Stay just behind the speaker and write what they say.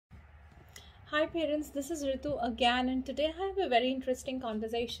Hi parents, this is Ritu again, and today I have a very interesting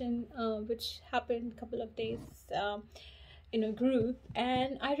conversation which happened a couple of days in a group,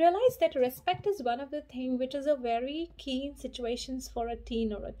 and I realized that respect is one of the things which is a very keen situations for a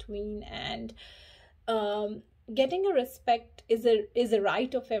teen or a tween, and um, getting a respect is a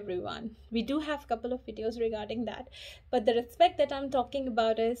right of everyone. We do have a couple of videos regarding that, but the respect that I'm talking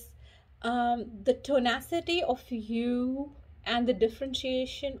about is the tonacity of you and the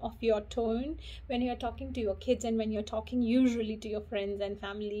differentiation of your tone when you're talking to your kids and when you're talking usually to your friends and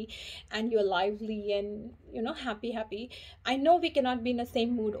family, and you're lively and happy. I know we cannot be in the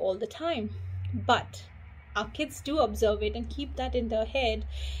same mood all the time, but our kids do observe it and keep that in their head,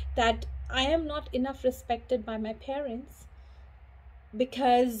 that I am not enough respected by my parents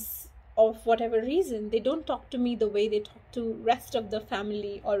because of whatever reason. They don't talk to me the way they talk to rest of the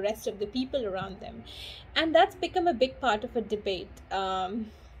family or rest of the people around them, and that's become a big part of a debate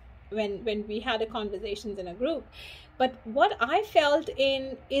when we had a conversations in a group. But what I felt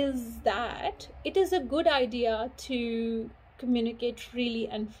in is that it is a good idea to communicate freely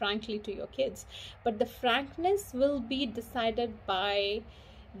and frankly to your kids, but the frankness will be decided by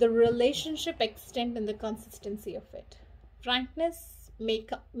the relationship extent and the consistency of it. Frankness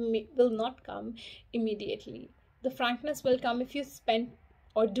will not come immediately. The frankness will come if you spend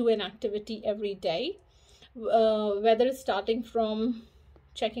or do an activity every day, whether it's starting from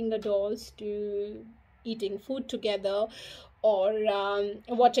checking the doors to eating food together, or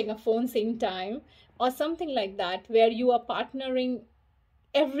watching a phone same time, or something like that, where you are partnering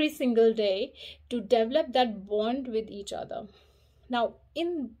every single day to develop that bond with each other. Now,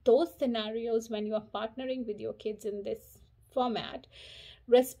 in those scenarios, when you are partnering with your kids in this format,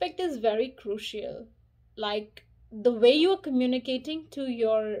 respect is very crucial. Like, the way you are communicating to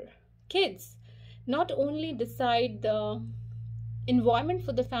your kids not only decide the environment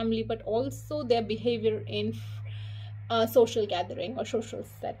for the family, but also their behavior in social gathering or social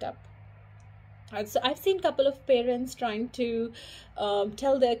setup. So I've seen a couple of parents trying to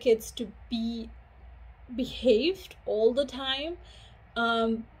tell their kids to be behaved all the time.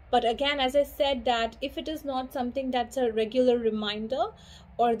 But again, as I said, that if it is not something that's a regular reminder,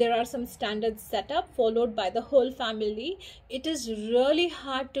 or there are some standards set up followed by the whole family, it is really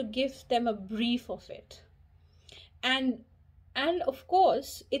hard to give them a brief of it. And of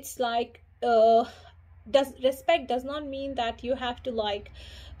course, it's like does respect does not mean that you have to like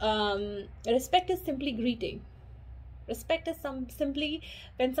respect is simply greeting. Respect is simply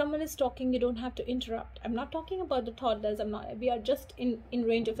when someone is talking, you don't have to interrupt. I'm not talking about the toddlers. We are just in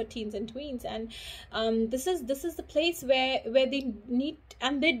range of a teens and tweens, and this is the place where they need,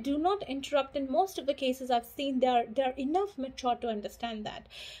 and they do not interrupt. In most of the cases I've seen, they're enough mature to understand that.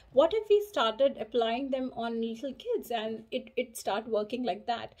 What if we started applying them on little kids, and it start working like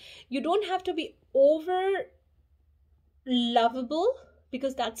that? You don't have to be over lovable,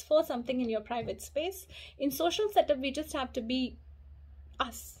 because that's for something in your private space. In social setup, we just have to be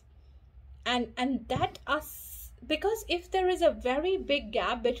us, and that us, because if there is a very big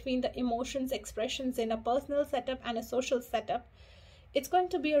gap between the emotions expressions in a personal setup and a social setup, it's going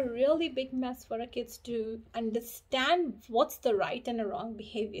to be a really big mess for our kids to understand what's the right and the wrong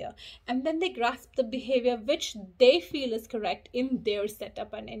behavior, and then they grasp the behavior which they feel is correct in their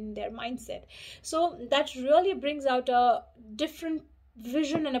setup and in their mindset. So that really brings out a different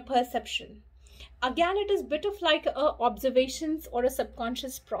vision and a perception. Again, it is bit of like a observations or a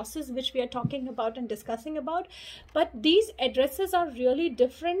subconscious process which we are talking about and discussing about, but these addresses are really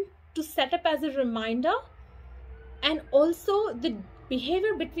different to set up as a reminder. And also, the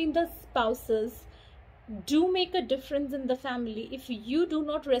behavior between the spouses do make a difference in the family. If you do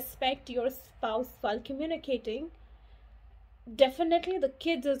not respect your spouse while communicating, definitely the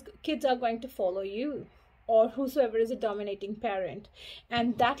kids are going to follow you, or whosoever is a dominating parent,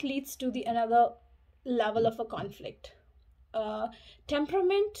 and that leads to the another level of a conflict.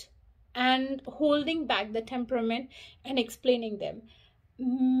 Temperament, and holding back the temperament and explaining them.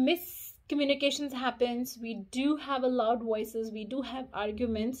 Miscommunications happens. We do have a loud voices, we do have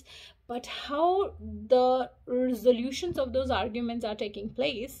arguments, but how the resolutions of those arguments are taking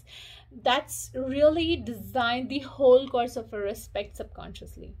place, that's really designed the whole course of a respect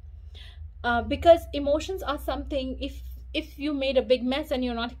subconsciously. Because emotions are something, if you made a big mess and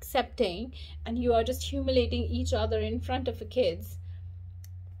you're not accepting, and you are just humiliating each other in front of the kids,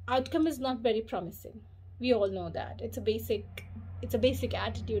 outcome is not very promising. We all know that. It's a basic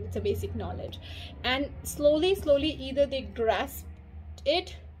attitude, it's a basic knowledge. And slowly either they grasp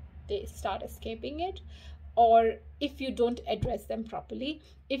it, they start escaping it, or if you don't address them properly,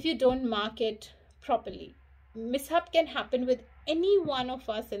 if you don't mark it properly, mishap can happen with any one of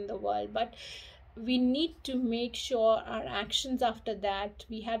us in the world, but we need to make sure our actions after that,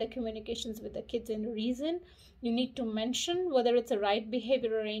 we had a communications with the kids in reason. You need to mention whether it's a right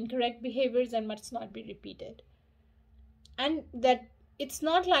behavior or incorrect behaviors and must not be repeated. And that it's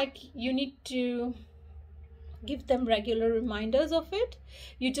not like you need to give them regular reminders of it.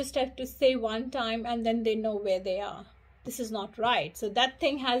 You just have to say one time and then they know where they are. This is not right. So that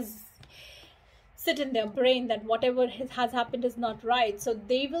thing has sit in their brain that whatever has happened is not right. So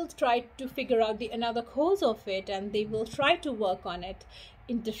they will try to figure out another cause of it, and they will try to work on it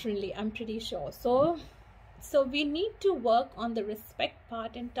indifferently, I'm pretty sure. So we need to work on the respect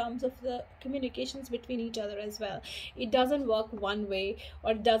part in terms of the communications between each other as well. It doesn't work one way,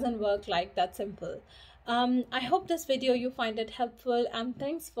 or it doesn't work like that simple. I hope this video you find it helpful, and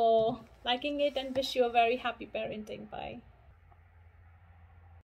thanks for liking it, and wish you a very happy parenting. Bye.